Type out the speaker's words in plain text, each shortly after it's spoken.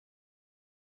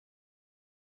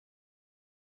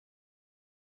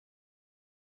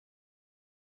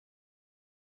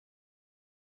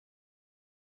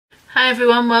Hi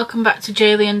everyone, welcome back to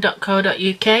jalian.co.uk.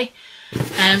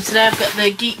 Today I've got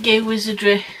the Geek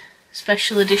Wizardry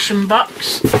special edition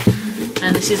box,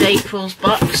 and this is April's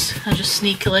box. I just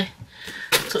sneakily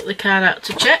took the card out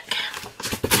to check.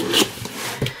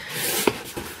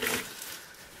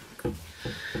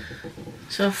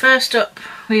 So first up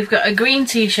we've got a green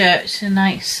t-shirt. It's a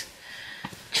nice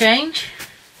change.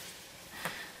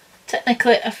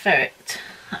 Technically a ferret.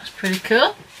 That's pretty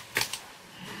cool.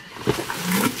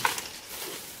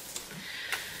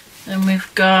 Then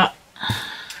we've got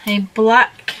a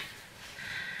black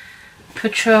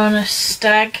Patronus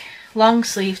Stag long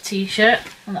sleeve t-shirt,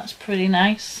 and that's pretty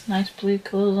nice. Nice blue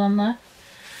colours on there.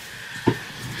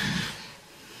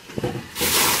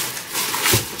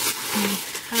 We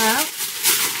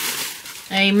have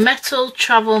a metal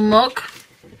travel mug,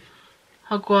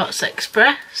 Hogwarts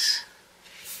Express.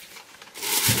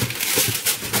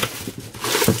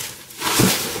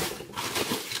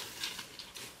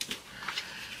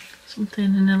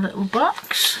 Something in a little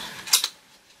box.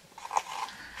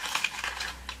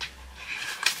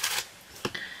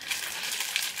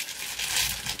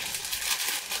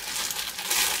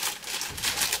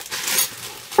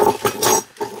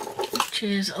 Which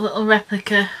is a little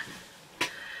replica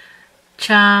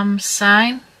charm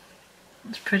sign.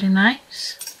 That's pretty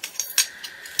nice.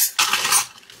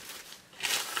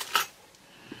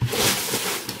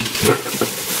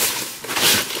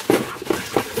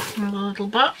 Another little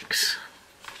box.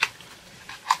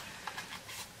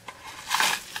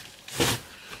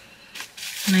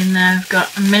 And in there I've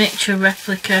got a miniature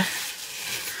replica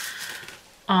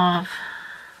of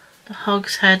the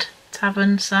Hog's Head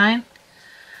Tavern sign.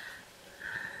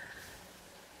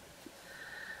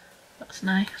 That's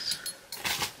nice.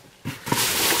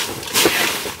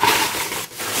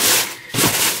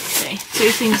 Okay, two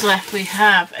things left. We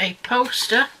have a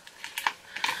poster.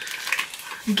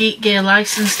 Geek Gear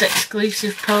licensed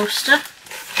exclusive poster.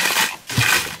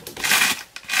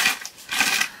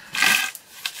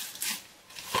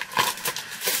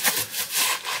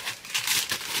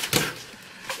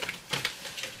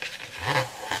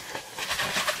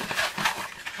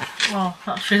 Oh,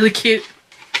 that's really cute.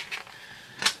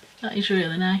 That is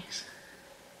really nice.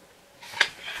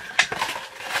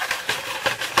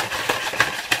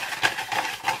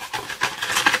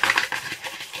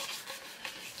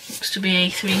 To be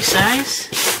A3 size.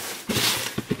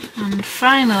 And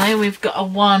finally we've got a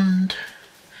wand,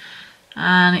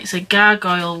 and it's a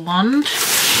gargoyle wand.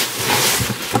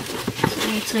 So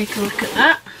we'll take a look at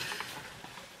that.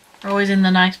 Always in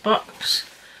the nice box.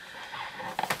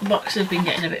 The boxes have been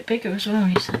getting a bit bigger as well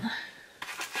recently.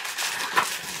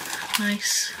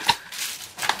 Nice,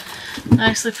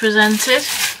 nicely presented.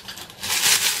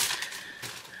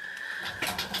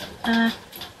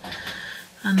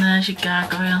 And there's your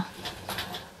gargoyle.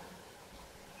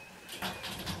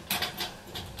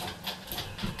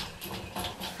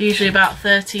 Usually about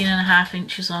 13.5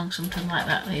 inches long, something like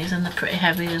that, these, and they're pretty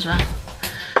heavy as well.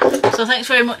 So thanks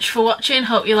very much for watching,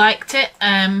 hope you liked it.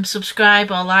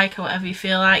 Subscribe or like or whatever you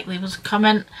feel like, leave us a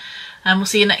comment, and we'll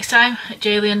see you next time at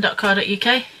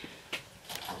jalian.co.uk.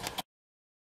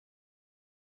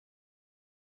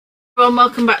 Well,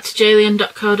 welcome back to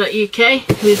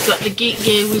jalian.co.uk. We've got the Geek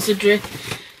Gear Wizardry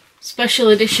special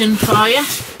edition for you,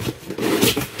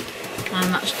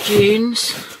 and that's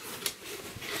June's.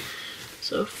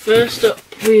 So first up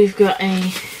we've got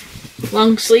a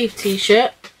long sleeve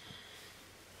t-shirt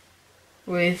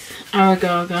with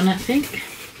Aragog on it, I think.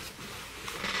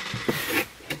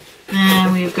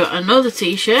 And we've got another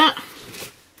t-shirt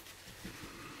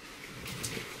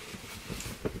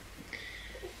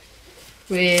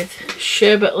with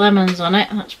sherbet lemons on it.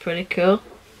 That's pretty cool.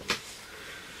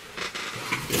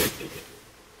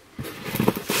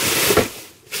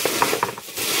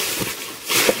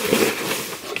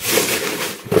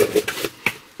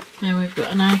 Then we've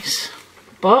got a nice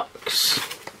box.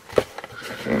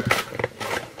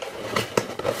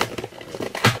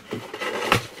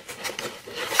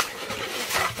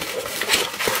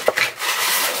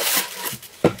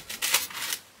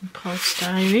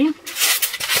 Polystyrene.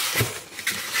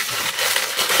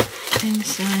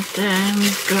 Inside there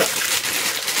we've got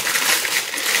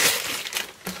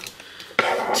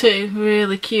two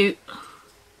really cute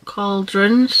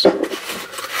cauldrons.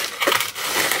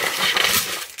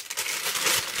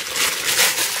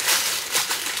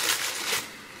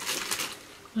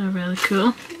 They're really cool.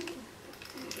 I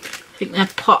think they're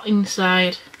pot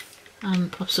inside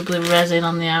and possibly resin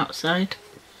on the outside.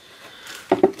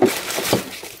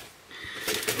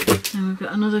 And we've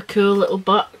got another cool little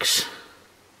box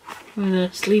with a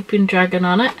sleeping dragon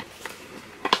on it.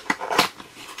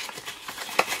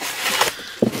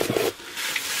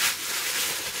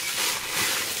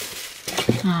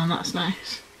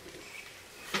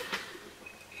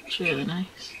 It's really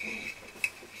nice.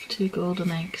 2 golden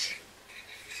eggs.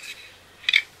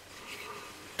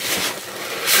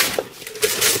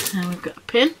 And we've got a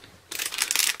pin.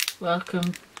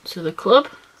 Welcome to the club.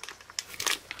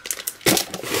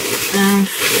 And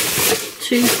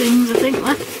 2 things I think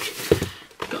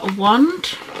left. Got a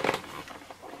wand.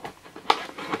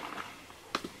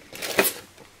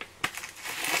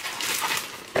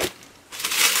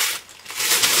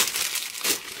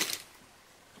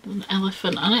 An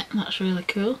elephant on it, that's really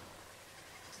cool.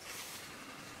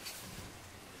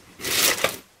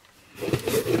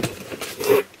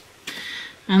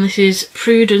 And this is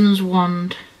Pruden's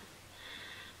wand.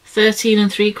 13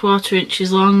 3/4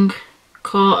 inches long,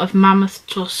 core of mammoth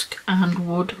tusk and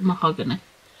wood mahogany.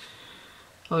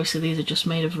 Obviously these are just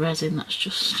made of resin, that's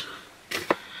just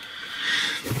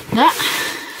that.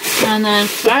 And then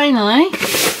finally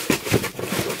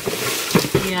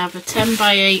we have a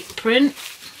 10x8 print,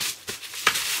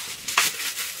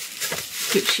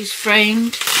 which is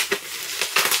framed.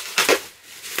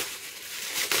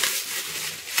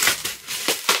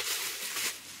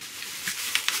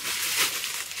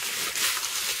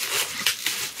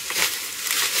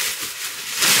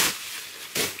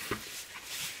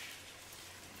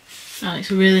 And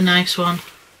it's a really nice one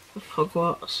of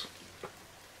Hogwarts.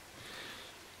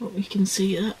 But we can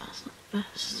see that's not the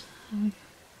best.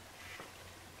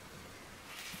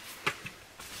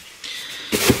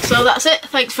 So that's it.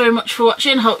 Thanks very much for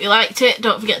watching. Hope you liked it.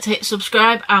 Don't forget to hit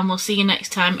subscribe and we'll see you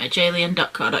next time at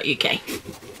jalian.co.uk.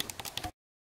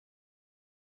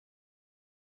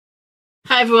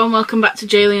 Hi everyone, welcome back to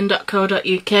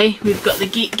jalian.co.uk. We've got the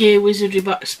Geek Gear Wizardry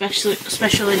box special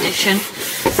edition.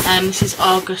 This is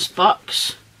August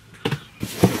box.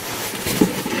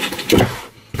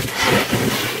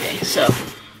 Okay, so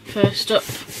first up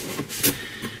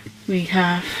we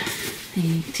have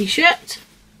the t-shirt.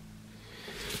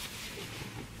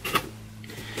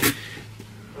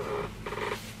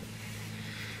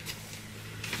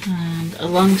 And a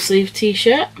long sleeve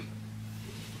t-shirt.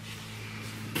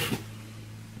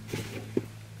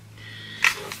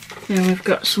 Then we've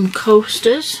got some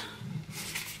coasters.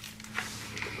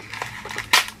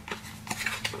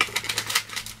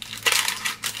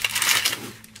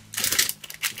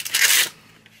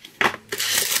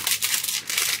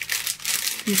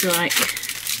 These are like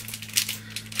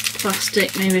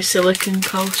plastic, maybe silicone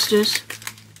coasters,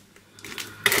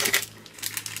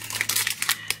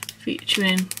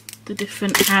 featuring the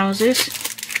different houses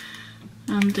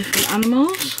and different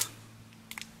animals.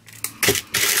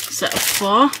 Set of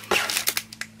 4.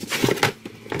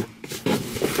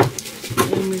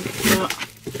 Then we've got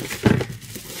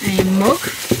a mug.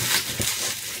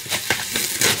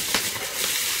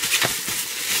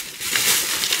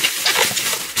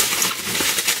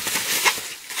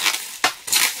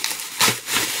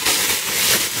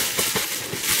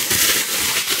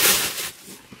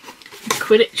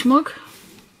 Quidditch mug.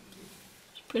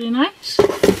 It's pretty nice.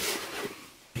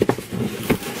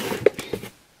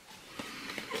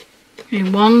 A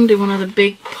wand in one of the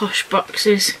big posh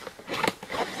boxes.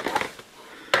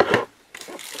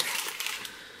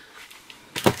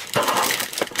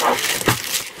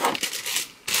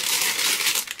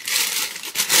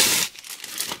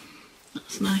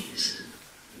 That's nice.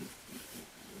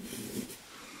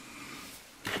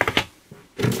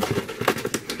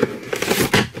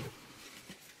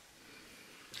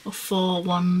 A 4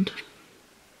 wand.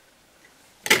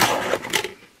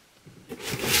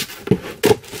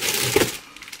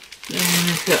 Then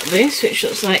we've got this, which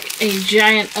looks like a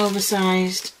giant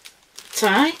oversized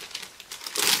tie.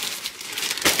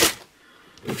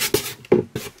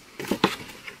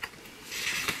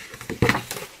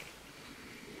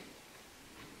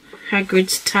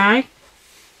 Hagrid's tie.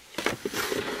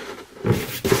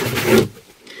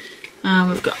 And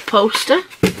we've got a poster,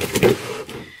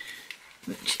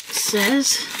 which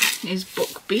says is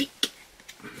Book Beak.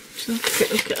 So let's take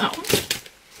a look at that one.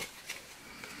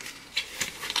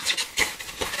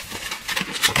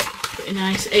 Pretty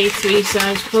nice A3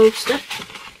 size poster.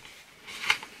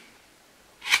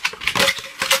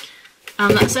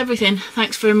 And that's everything.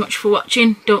 Thanks very much for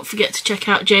watching. Don't forget to check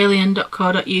out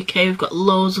jalian.co.uk. We've got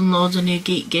loads and loads of new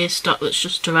Geek Gear stock that's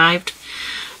just arrived.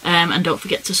 And don't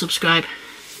forget to subscribe.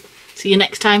 See you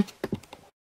next time.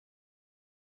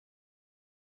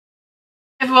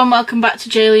 Everyone, welcome back to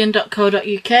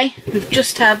jalian.co.uk. We've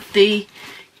just had the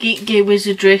Geek Gear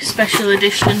Wizardry special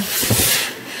edition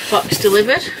box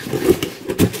delivered.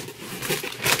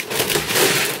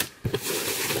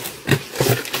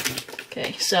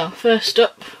 Okay, so first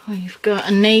up we've got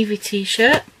a navy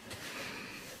t-shirt.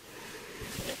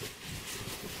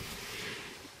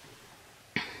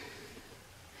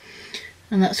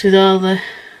 And that's with all the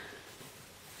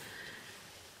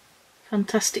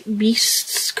fantastic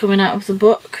beasts coming out of the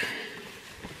book.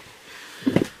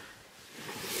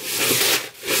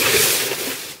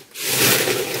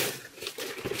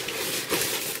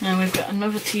 And we've got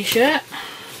another t-shirt.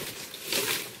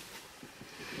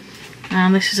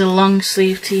 And this is a long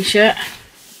sleeve t-shirt.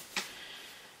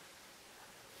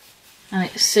 And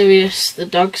it's Sirius the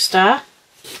Dog Star.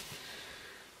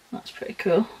 That's pretty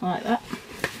cool, I like that.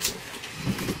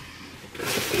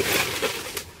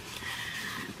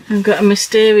 I've got a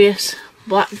mysterious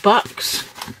black box.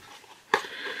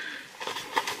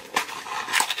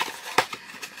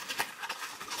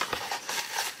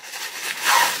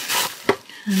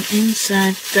 And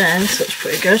inside there, this looks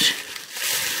pretty good.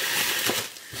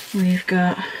 We've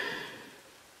got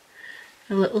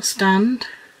a little stand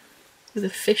with a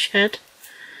fish head.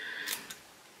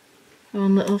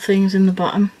 And little things in the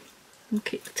bottom. We'll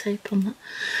keep the tape on that.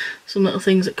 Some little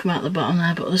things that come out the bottom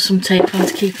there, but there's some tape on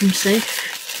to keep them safe.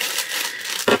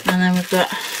 And then we've got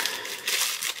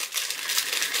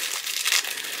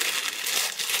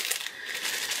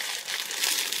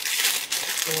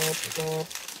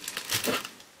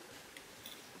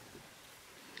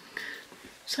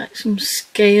it's like some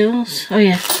scales. Oh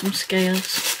yeah, some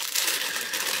scales.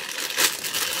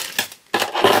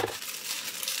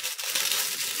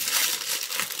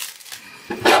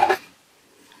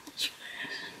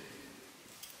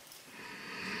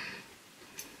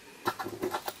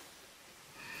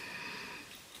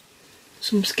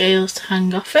 Some scales to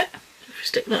hang off it, if we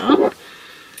stick that on.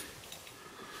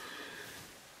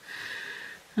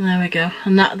 And there we go.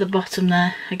 And that at the bottom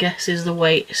there, I guess, is the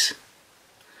weights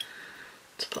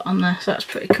to put on there, so that's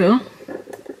pretty cool.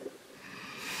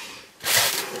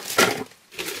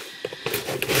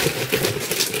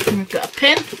 And we've got a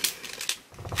pin,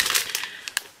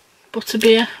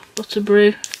 butterbeer, butter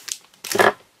brew,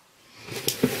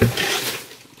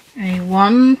 a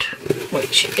wand,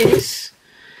 which is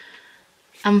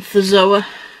Amphizoa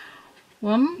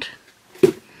wand.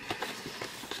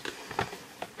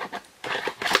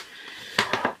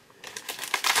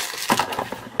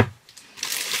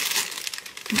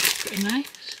 That's pretty nice.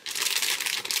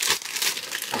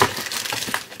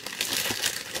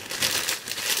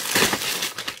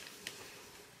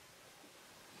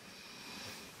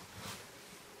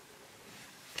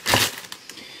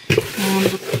 And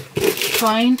the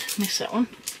coin, missed that one.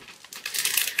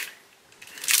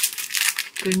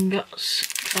 Gringotts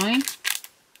coin.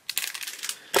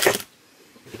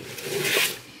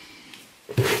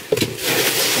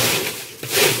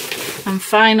 And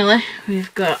finally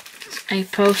we've got a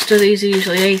poster. These are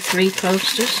usually A3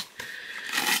 posters.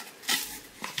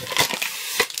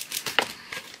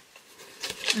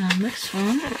 And this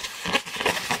one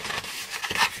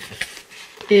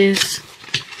is,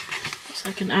 it's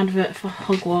like an advert for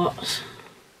Hogwarts.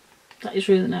 That is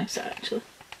really nice actually.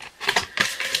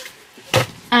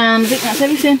 And I think that's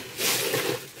everything.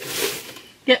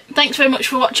 Yep, thanks very much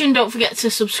for watching. Don't forget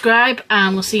to subscribe,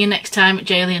 and we'll see you next time at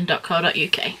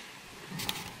jalian.co.uk.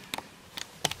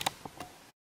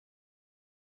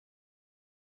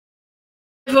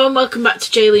 Everyone, welcome back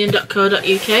to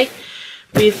jalian.co.uk.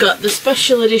 We've got the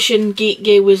special edition Geek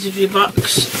Wizardry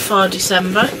box for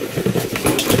December.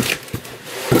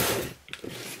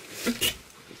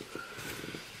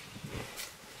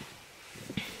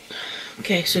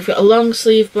 Okay, so we've got a long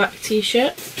sleeve black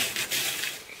t-shirt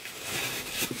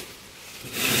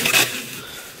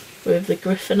with the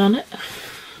griffin on it.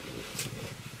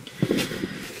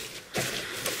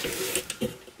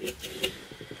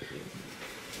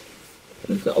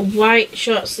 We've got a white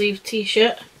short sleeve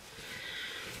t-shirt.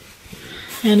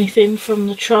 Anything from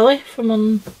the trolley from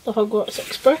on the Hogwarts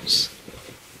Express.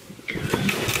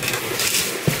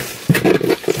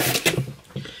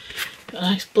 Got a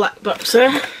nice black box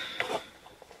there.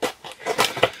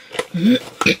 And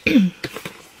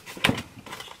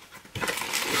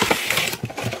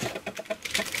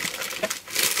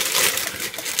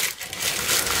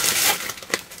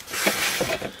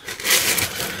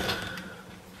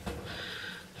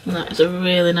that is a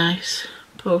really nice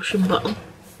potion bottle.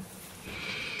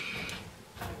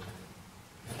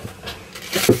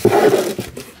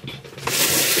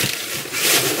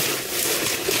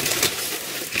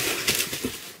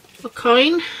 A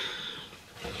coin.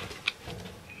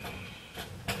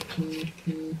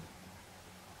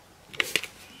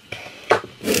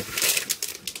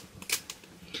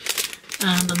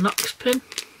 And a Nox pin.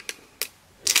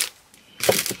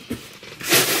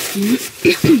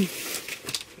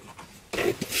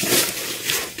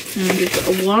 And we've got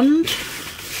a wand.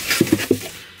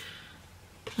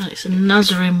 And it's a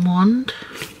Nazarene wand.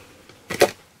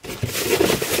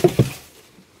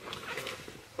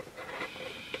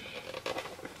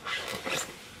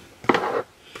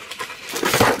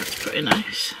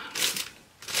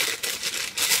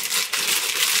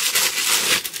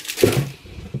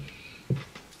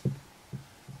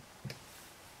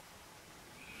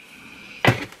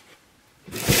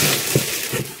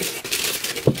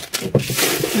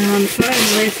 And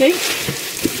finally, I think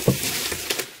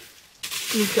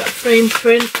we've got a frame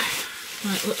print.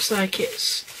 It looks like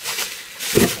it's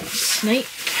Snake,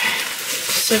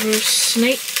 Severus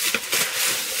Snape.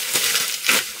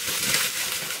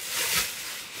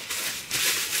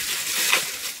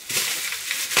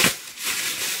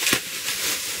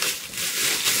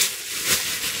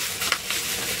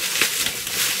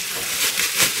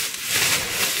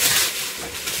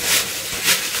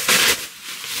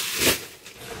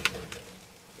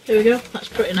 There we go, that's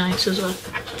pretty nice as well.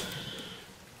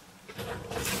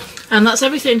 And that's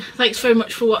everything. Thanks very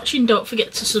much for watching. Don't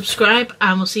forget to subscribe,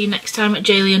 and we'll see you next time at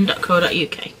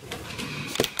jalian.co.uk.